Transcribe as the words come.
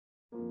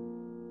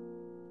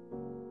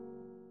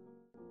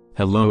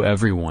Hello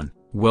everyone,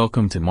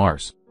 welcome to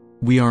Mars.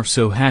 We are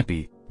so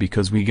happy,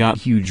 because we got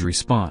huge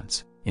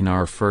response in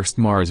our first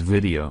Mars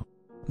video.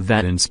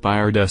 That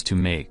inspired us to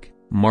make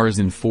Mars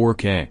in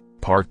 4K,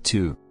 Part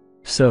 2.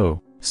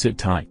 So, sit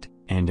tight,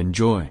 and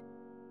enjoy.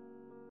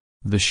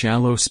 The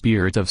shallow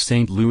spirit of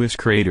St. Louis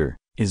crater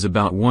is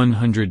about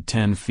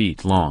 110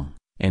 feet long,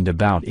 and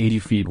about 80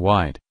 feet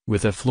wide,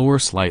 with a floor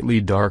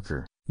slightly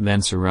darker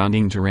than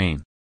surrounding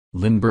terrain.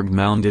 Lindbergh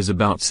Mound is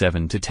about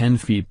 7 to 10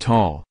 feet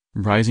tall,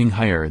 rising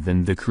higher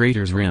than the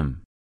crater's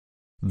rim.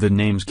 The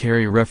names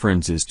carry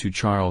references to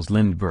Charles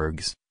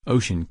Lindbergh's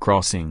ocean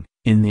crossing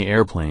in the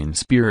airplane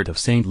Spirit of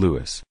St.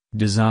 Louis,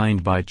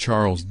 designed by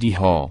Charles D.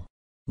 Hall.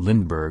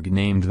 Lindbergh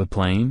named the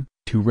plane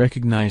to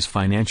recognize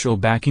financial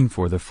backing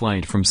for the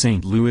flight from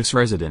St. Louis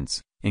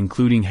residents,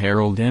 including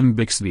Harold M.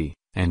 Bixby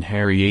and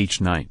Harry H.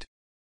 Knight.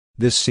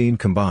 This scene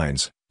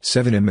combines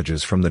 7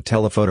 images from the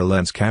telephoto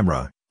lens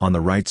camera on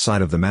the right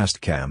side of the mast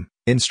cam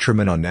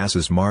instrument on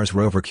NASA's Mars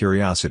rover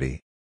Curiosity.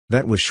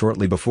 That was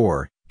shortly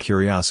before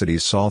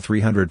Curiosity's Sol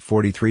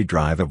 343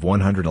 drive of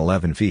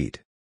 111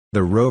 feet.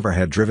 The rover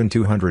had driven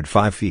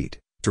 205 feet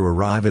to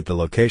arrive at the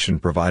location,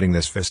 providing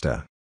this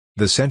vista.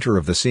 The center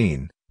of the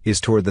scene is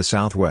toward the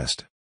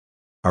southwest.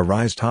 A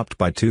rise topped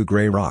by 2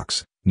 gray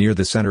rocks near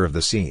the center of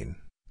the scene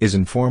is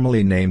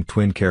informally named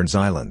Twin Cairns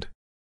Island.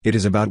 It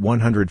is about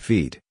 100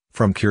 feet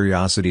from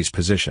Curiosity's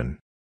position.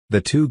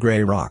 The 2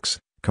 gray rocks,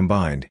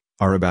 combined,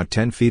 are about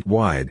 10 feet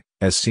wide,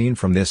 as seen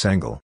from this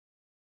angle.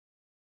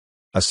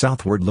 A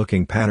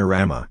southward-looking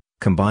panorama,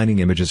 combining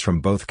images from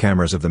both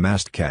cameras of the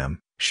mast cam,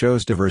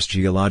 shows diverse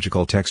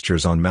geological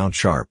textures on Mount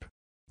Sharp.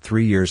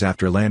 3 years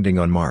after landing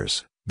on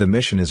Mars, the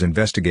mission is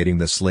investigating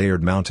this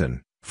layered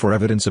mountain for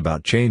evidence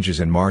about changes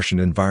in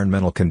Martian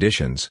environmental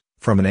conditions,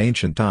 from an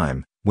ancient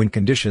time, when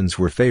conditions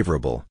were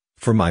favorable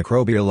for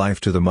microbial life,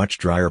 to the much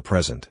drier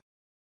present.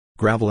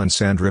 Gravel and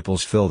sand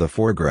ripples fill the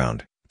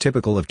foreground,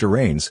 typical of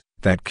terrains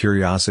that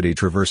Curiosity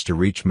traversed to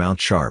reach Mount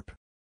Sharp.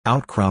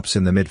 Outcrops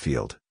in the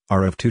midfield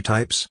are of 2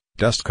 types: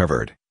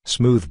 dust-covered,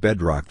 smooth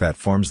bedrock that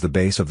forms the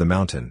base of the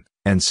mountain,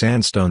 and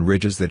sandstone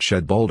ridges that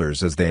shed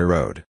boulders as they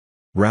erode.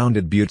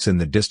 Rounded buttes in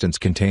the distance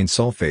contain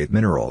sulfate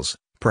minerals,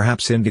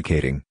 perhaps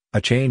indicating a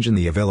change in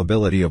the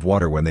availability of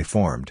water when they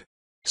formed.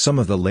 Some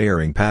of the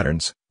layering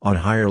patterns, on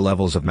higher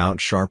levels of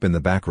Mount Sharp in the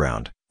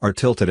background, are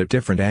tilted at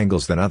different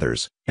angles than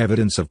others,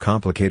 evidence of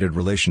complicated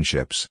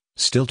relationships,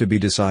 still to be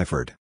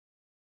deciphered.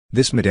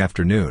 This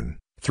mid-afternoon,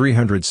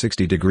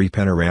 360-degree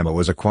panorama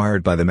was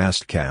acquired by the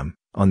mast cam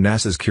on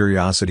NASA's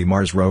Curiosity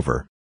Mars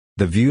Rover.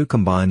 The view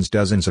combines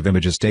dozens of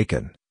images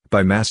taken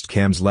by mast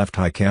cam's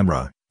left-high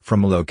camera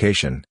from a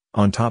location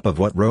on top of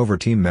what rover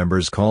team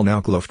members call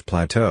Naukluft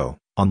Plateau,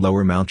 on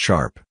lower Mount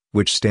Sharp,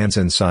 which stands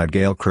inside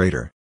Gale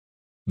crater.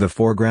 The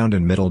foreground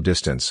and middle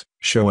distance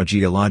show a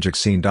geologic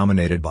scene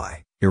dominated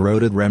by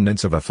eroded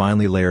remnants of a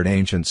finely layered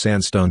ancient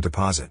sandstone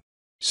deposit.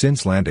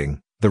 Since landing,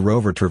 the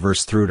rover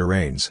traversed through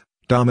terrains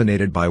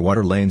dominated by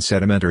water-lane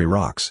sedimentary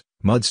rocks,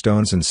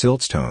 mudstones and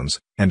siltstones,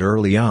 and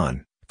early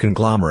on,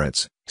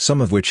 conglomerates,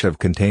 some of which have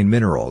contained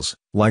minerals,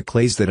 like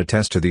clays, that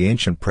attest to the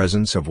ancient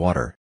presence of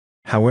water.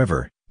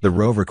 However, the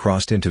rover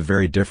crossed into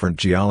very different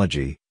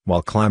geology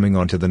while climbing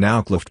onto the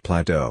Naukluft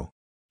Plateau.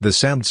 The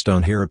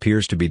sandstone here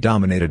appears to be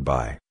dominated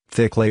by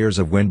thick layers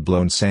of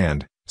wind-blown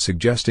sand,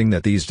 suggesting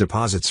that these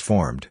deposits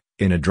formed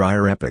in a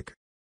drier epoch.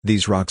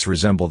 These rocks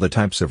resemble the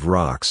types of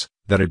rocks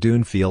that a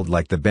dune field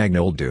like the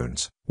Bagnol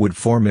Dunes would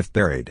form if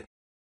buried.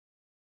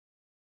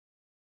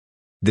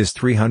 This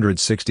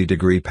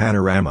 360-degree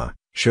panorama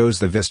shows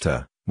the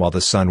vista, while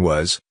the Sun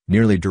was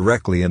nearly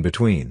directly in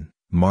between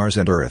Mars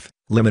and Earth,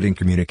 limiting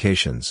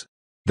communications.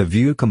 The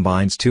view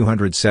combines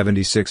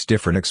 276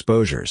 different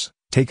exposures,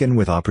 taken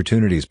with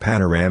Opportunity's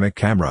panoramic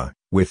camera,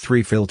 with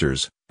 3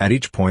 filters at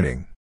each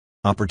pointing.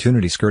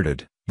 Opportunity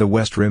skirted the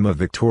west rim of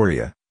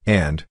Victoria,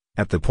 and,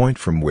 at the point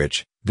from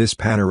which this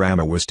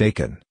panorama was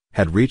taken,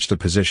 had reached a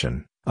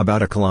position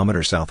about a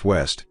kilometer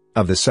southwest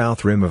of the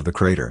south rim of the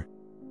crater.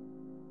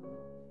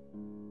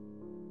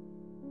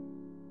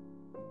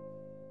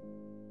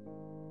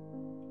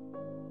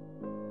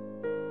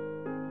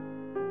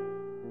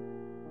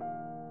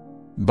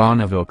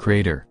 Bonneville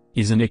Crater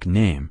is a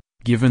nickname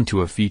given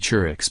to a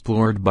feature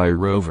explored by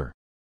rover.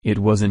 It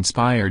was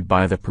inspired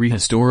by the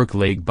prehistoric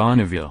Lake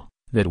Bonneville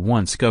that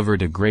once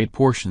covered a great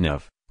portion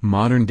of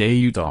modern-day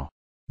Utah.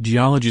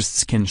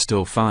 Geologists can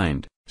still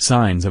find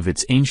signs of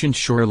its ancient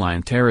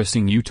shoreline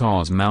terracing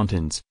Utah's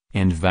mountains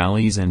and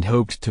valleys, and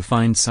hoped to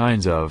find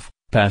signs of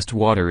past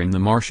water in the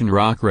Martian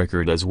rock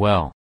record as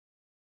well.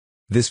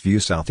 This view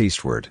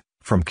southeastward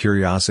from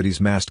Curiosity's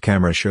mast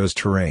camera shows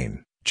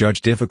terrain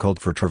judged difficult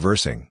for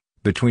traversing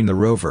between the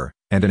rover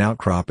and an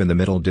outcrop in the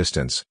middle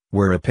distance,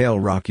 where a pale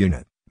rock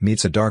unit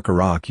meets a darker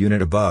rock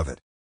unit above it.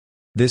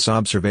 This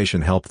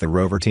observation helped the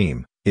rover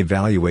team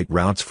evaluate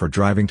routes for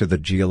driving to the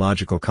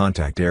geological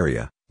contact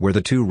area, where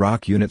the 2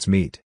 rock units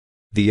meet.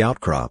 The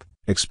outcrop,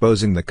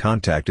 exposing the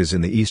contact, is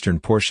in the eastern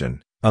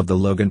portion of the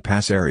Logan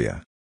Pass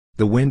area.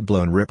 The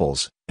wind-blown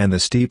ripples and the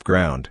steep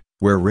ground,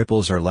 where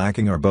ripples are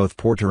lacking, are both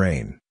poor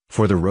terrain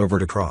for the rover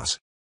to cross.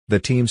 The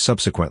team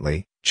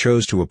subsequently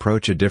chose to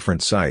approach a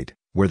different site,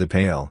 where the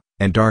pale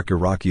and darker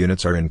rock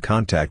units are in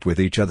contact with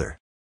each other.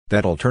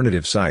 That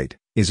alternative site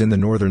is in the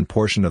northern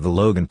portion of the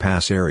Logan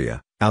Pass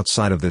area,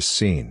 outside of this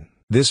scene.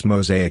 This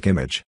mosaic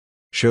image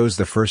shows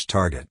the first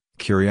target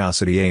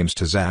Curiosity aims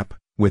to zap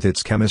with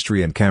its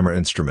chemistry and camera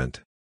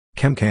instrument.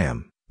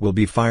 ChemCam will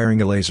be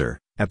firing a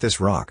laser at this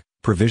rock,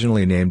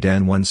 provisionally named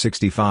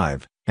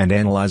N165, and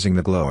analyzing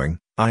the glowing,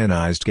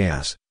 ionized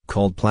gas,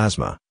 called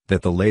plasma,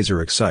 that the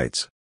laser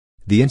excites.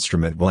 The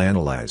instrument will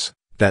analyze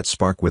that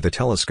spark with a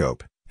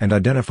telescope, and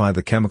identify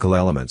the chemical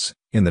elements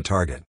in the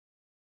target.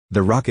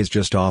 The rock is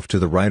just off to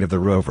the right of the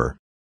rover.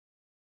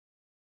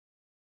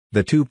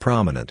 The two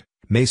prominent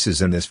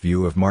mesas in this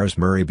view of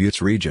Mars-Murray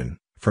Buttes region,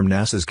 from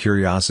NASA's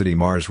Curiosity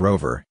Mars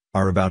Rover,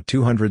 are about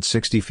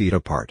 260 feet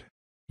apart.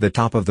 The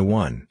top of the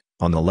one,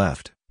 on the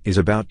left, is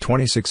about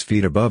 26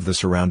 feet above the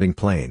surrounding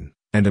plain,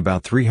 and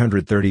about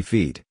 330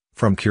 feet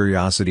from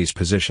Curiosity's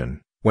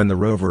position when the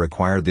rover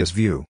acquired this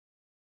view.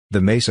 The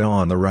mesa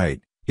on the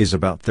right is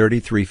about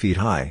 33 feet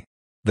high.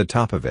 The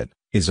top of it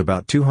is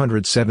about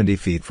 270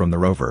 feet from the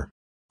rover.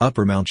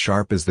 Upper Mount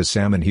Sharp is the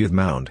salmon-hued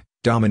mound,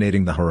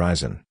 dominating the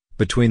horizon,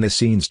 between the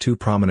scene's two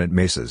prominent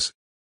mesas.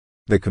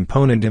 The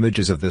component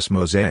images of this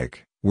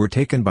mosaic were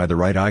taken by the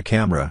right-eye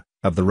camera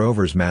of the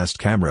rover's mast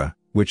camera,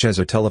 which has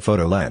a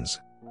telephoto lens.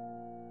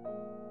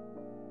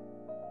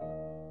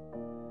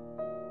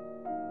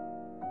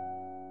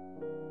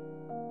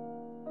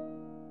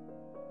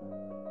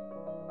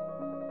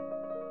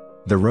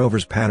 The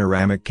rover's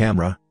panoramic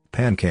camera,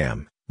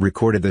 PanCam,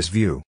 recorded this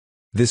view.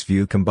 This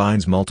view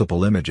combines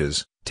multiple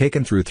images,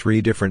 taken through 3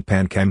 different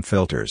PanCam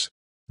filters.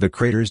 The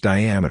crater's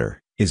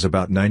diameter is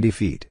about 90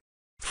 feet.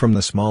 From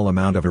the small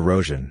amount of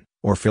erosion,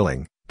 or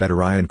filling, that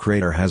Orion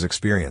crater has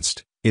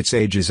experienced, its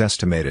age is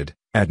estimated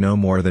at no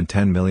more than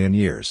 10 million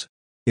years.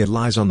 It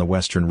lies on the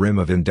western rim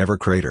of Endeavour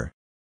crater.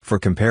 For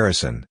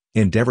comparison,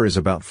 Endeavour is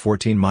about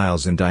 14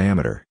 miles in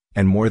diameter,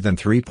 and more than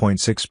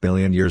 3.6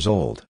 billion years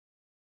old.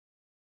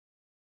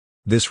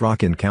 This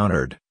rock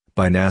encountered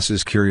by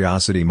NASA's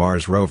Curiosity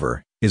Mars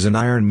Rover is an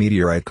iron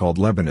meteorite called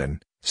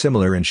Lebanon,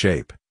 similar in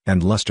shape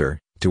and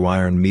luster to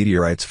iron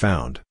meteorites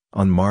found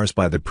on Mars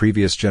by the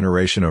previous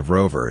generation of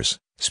rovers,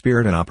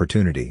 Spirit and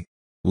Opportunity.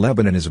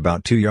 Lebanon is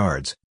about 2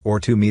 yards,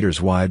 or 2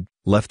 meters wide,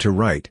 left to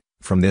right,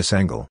 from this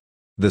angle.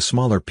 The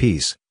smaller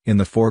piece in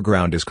the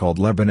foreground is called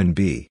Lebanon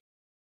B.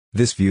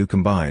 This view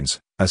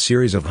combines a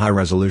series of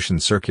high-resolution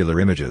circular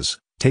images,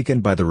 taken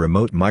by the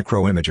remote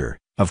micro-imager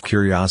of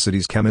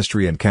Curiosity's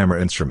chemistry and camera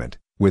instrument,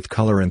 with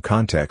color and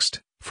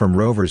context from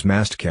rover's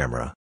mast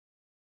camera.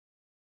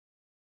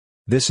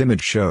 This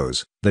image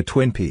shows the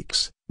Twin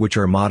Peaks, which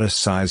are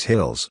modest-size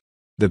hills.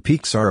 The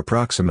peaks are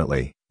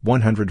approximately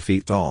 100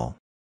 feet tall.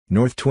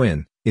 North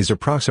Twin is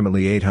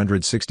approximately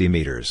 860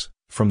 meters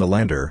from the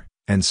lander,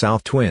 and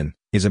South Twin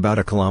is about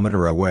a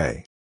kilometer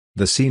away.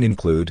 The scene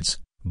includes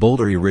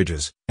bouldery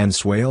ridges and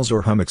swales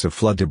or hummocks of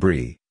flood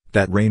debris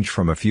that range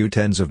from a few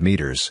tens of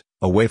meters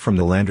away from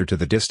the lander to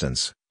the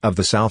distance of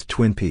the South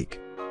Twin Peak.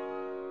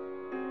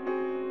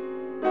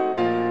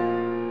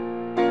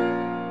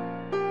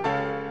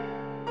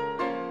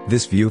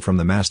 This view from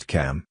the mast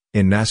cam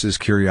in NASA's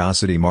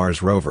Curiosity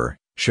Mars Rover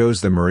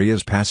shows the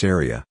Marias Pass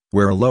area,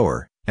 where a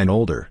lower and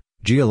older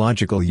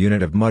geological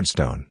unit of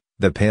mudstone,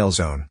 the Pale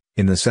Zone,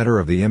 in the center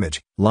of the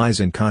image, lies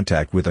in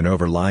contact with an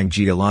overlying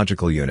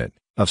geological unit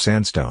of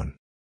sandstone.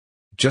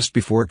 Just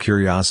before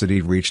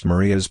Curiosity reached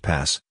Marias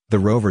Pass, the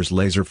rover's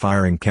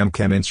laser-firing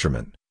ChemCam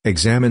instrument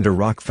examined a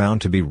rock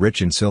found to be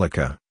rich in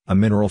silica, a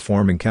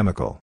mineral-forming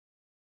chemical.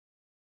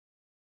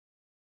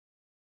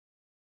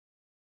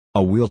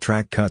 A wheel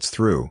track cuts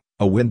through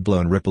a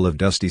wind-blown ripple of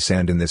dusty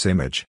sand in this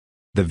image.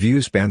 The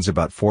view spans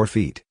about 4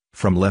 feet,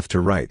 from left to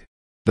right.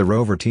 The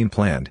rover team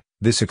planned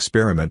this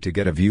experiment to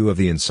get a view of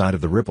the inside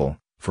of the ripple,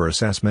 for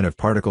assessment of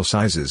particle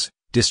sizes,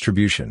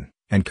 distribution,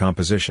 and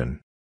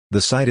composition.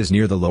 The site is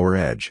near the lower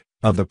edge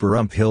of the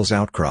Pahrump Hills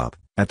outcrop,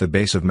 at the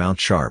base of Mount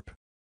Sharp.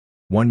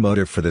 One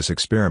motive for this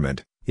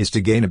experiment is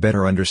to gain a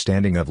better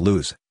understanding of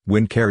loose,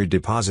 wind-carried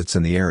deposits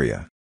in the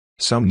area.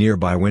 Some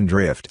nearby wind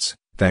drifts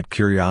that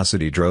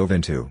Curiosity drove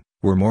into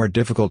were more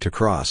difficult to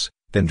cross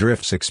than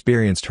drifts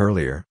experienced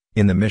earlier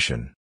in the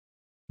mission.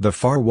 The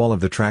far wall of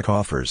the track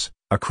offers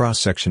a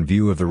cross-section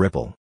view of the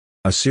ripple.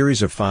 A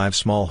series of 5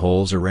 small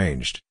holes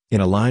arranged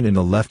in a line in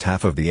the left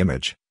half of the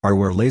image are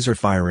where laser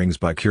firings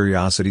by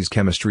Curiosity's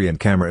chemistry and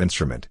camera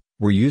instrument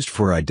were used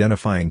for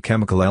identifying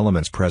chemical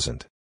elements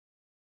present.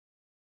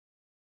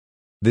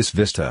 This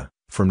vista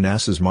from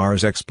NASA's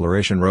Mars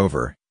Exploration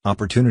Rover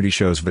Opportunity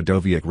shows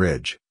Vidoviak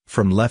Ridge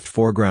from left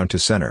foreground to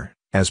center,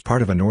 as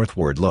part of a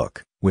northward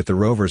look, with the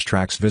rover's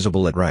tracks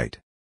visible at right.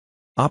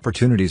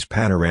 Opportunity's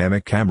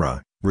panoramic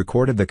camera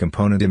recorded the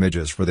component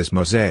images for this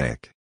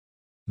mosaic.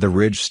 The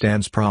ridge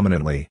stands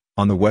prominently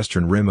on the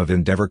western rim of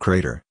Endeavour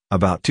crater,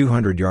 about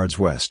 200 yards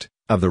west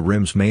of the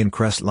rim's main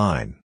crest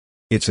line.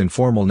 Its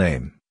informal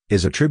name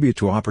is a tribute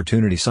to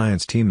Opportunity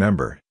science team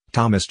member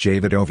Thomas J.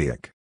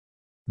 Vidoviak.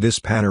 This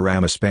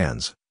panorama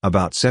spans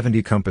about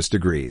 70 compass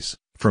degrees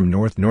from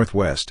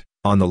north-northwest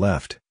on the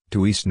left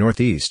to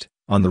east-northeast,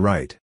 on the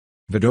right.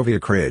 Vidovia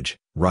Ridge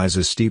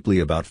rises steeply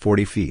about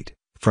 40 feet,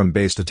 from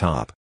base to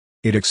top.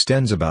 It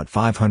extends about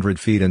 500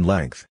 feet in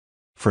length.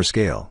 For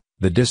scale,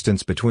 the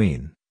distance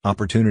between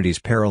Opportunity's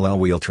parallel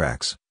wheel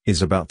tracks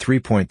is about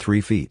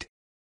 3.3 feet.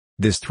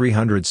 This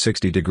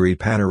 360-degree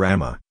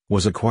panorama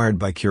was acquired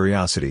by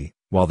Curiosity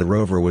while the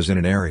rover was in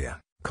an area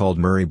called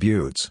Murray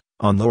Buttes,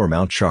 on Lower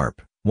Mount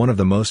Sharp, one of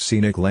the most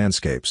scenic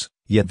landscapes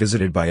yet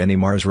visited by any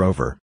Mars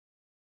rover.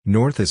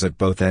 North is at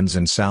both ends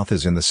and south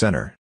is in the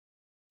center.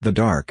 The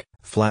dark,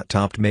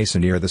 flat-topped mesa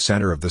near the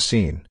center of the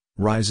scene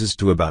rises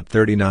to about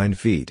 39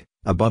 feet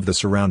above the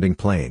surrounding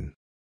plain.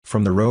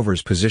 From the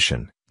rover's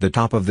position, the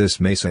top of this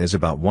mesa is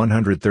about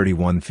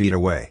 131 feet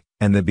away,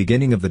 and the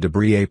beginning of the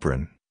debris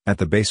apron, at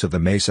the base of the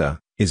mesa,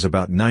 is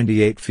about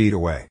 98 feet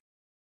away.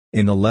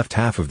 In the left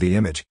half of the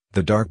image,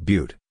 the dark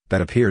butte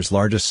that appears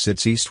largest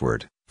sits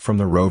eastward from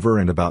the rover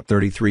and about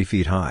 33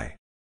 feet high.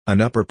 An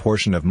upper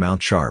portion of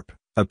Mount Sharp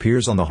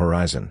appears on the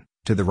horizon,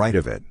 to the right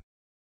of it.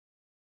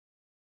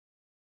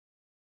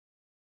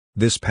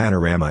 This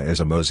panorama is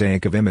a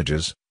mosaic of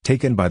images,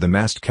 taken by the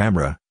mast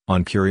camera,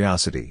 on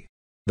Curiosity.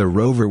 The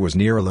rover was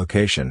near a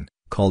location,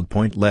 called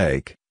Point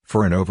Lake,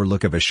 for an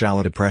overlook of a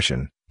shallow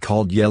depression,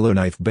 called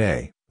Yellowknife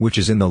Bay, which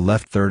is in the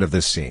left third of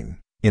this scene,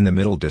 in the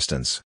middle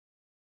distance.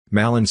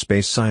 Malin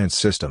Space Science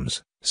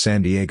Systems,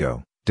 San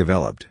Diego,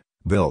 developed,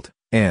 built,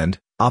 and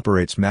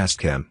operates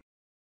Mastcam.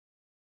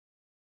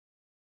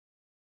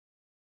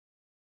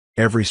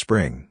 Every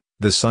spring,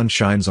 the sun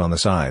shines on the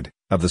side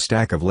of the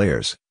stack of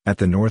layers at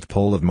the North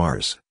Pole of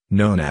Mars,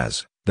 known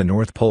as the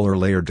North Polar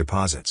Layered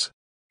Deposits.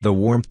 The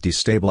warmth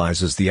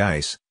destabilizes the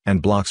ice,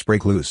 and blocks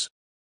break loose.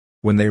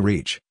 When they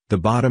reach the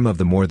bottom of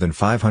the more than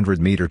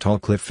 500-meter-tall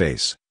cliff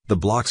face, the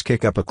blocks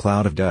kick up a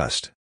cloud of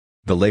dust.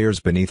 The layers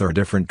beneath are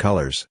different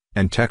colors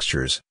and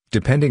textures,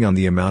 depending on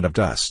the amount of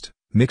dust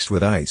mixed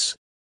with ice.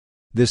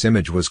 This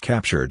image was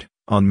captured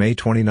on May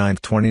 29,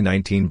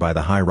 2019 by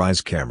the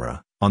HiRISE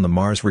camera on the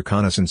Mars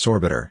Reconnaissance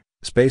Orbiter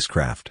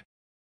spacecraft.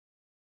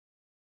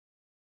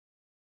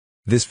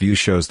 This view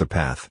shows the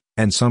path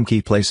and some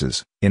key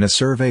places in a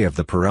survey of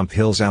the Pahrump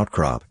Hills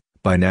outcrop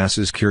by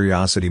NASA's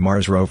Curiosity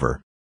Mars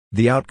Rover.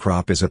 The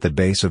outcrop is at the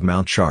base of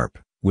Mount Sharp,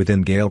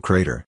 within Gale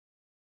Crater.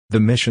 The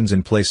mission's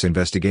in-place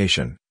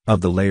investigation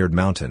of the layered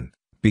mountain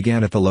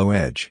began at the low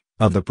edge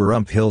of the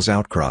Pahrump Hills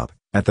outcrop,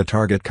 at the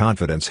target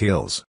Confidence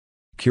Hills.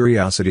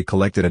 Curiosity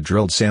collected a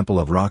drilled sample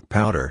of rock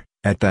powder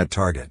at that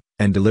target,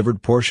 and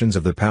delivered portions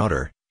of the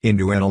powder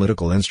into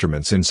analytical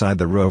instruments inside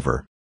the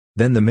rover.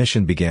 Then the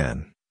mission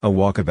began a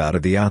walkabout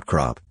of the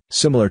outcrop,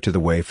 similar to the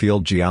way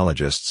field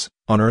geologists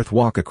on Earth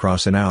walk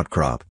across an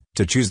outcrop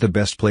to choose the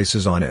best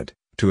places on it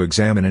to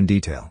examine in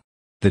detail.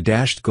 The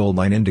dashed gold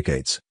line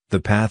indicates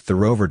the path the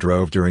rover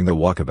drove during the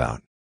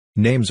walkabout.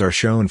 Names are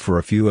shown for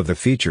a few of the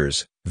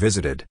features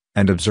visited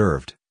and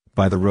observed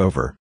by the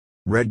rover.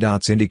 Red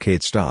dots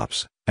indicate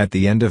stops at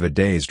the end of a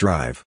day's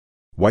drive.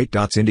 White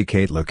dots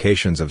indicate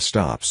locations of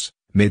stops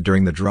made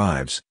during the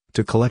drives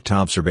to collect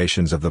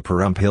observations of the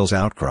Pahrump Hills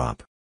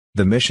outcrop.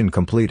 The mission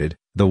completed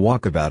the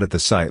walkabout at the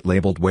site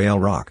labeled Whale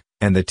Rock,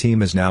 and the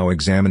team is now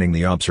examining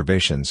the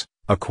observations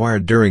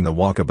acquired during the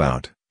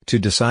walkabout to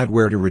decide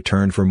where to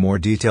return for more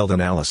detailed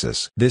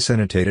analysis. This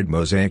annotated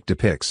mosaic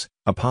depicts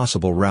a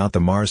possible route the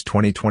Mars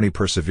 2020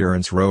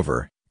 Perseverance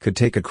rover could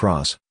take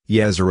across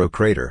Bonneville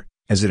Crater,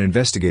 as it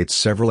investigates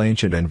several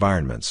ancient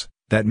environments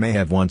that may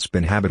have once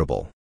been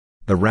habitable.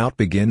 The route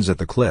begins at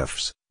the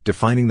cliffs,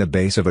 defining the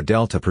base of a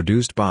delta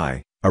produced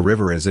by a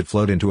river as it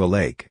flowed into a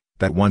lake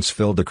that once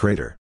filled the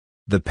crater.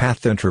 The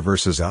path then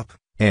traverses up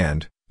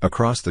and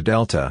across the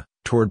delta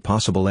toward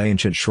possible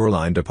ancient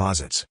shoreline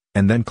deposits,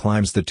 and then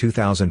climbs the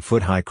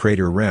 2,000-foot-high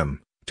crater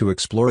rim to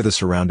explore the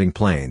surrounding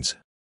plains.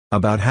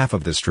 About half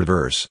of this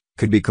traverse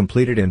could be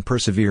completed in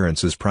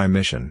Perseverance's prime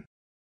mission.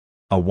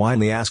 A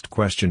widely asked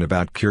question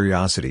about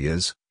Curiosity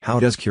is, how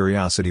does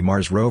Curiosity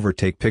Mars rover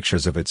take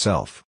pictures of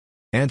itself?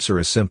 Answer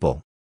is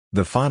simple.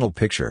 The final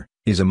picture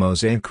is a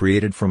mosaic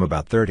created from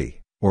about 30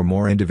 or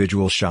more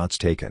individual shots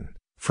taken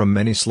from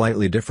many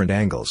slightly different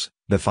angles.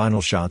 The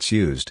final shots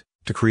used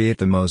to create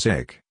the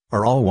mosaic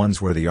are all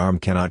ones where the arm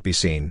cannot be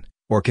seen,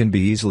 or can be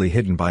easily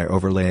hidden by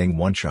overlaying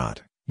one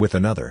shot with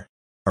another.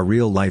 A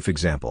real-life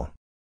example.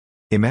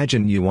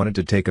 Imagine you wanted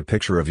to take a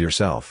picture of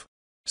yourself.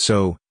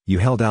 So, you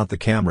held out the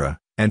camera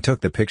and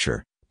took the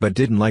picture, but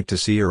didn't like to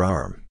see your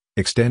arm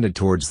extended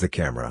towards the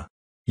camera.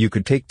 You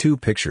could take two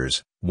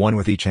pictures, one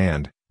with each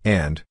hand,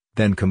 and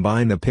then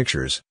combine the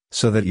pictures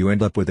so that you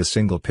end up with a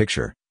single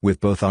picture with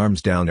both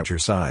arms down at your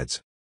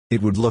sides.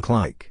 It would look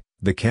like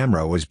the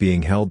camera was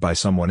being held by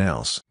someone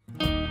else.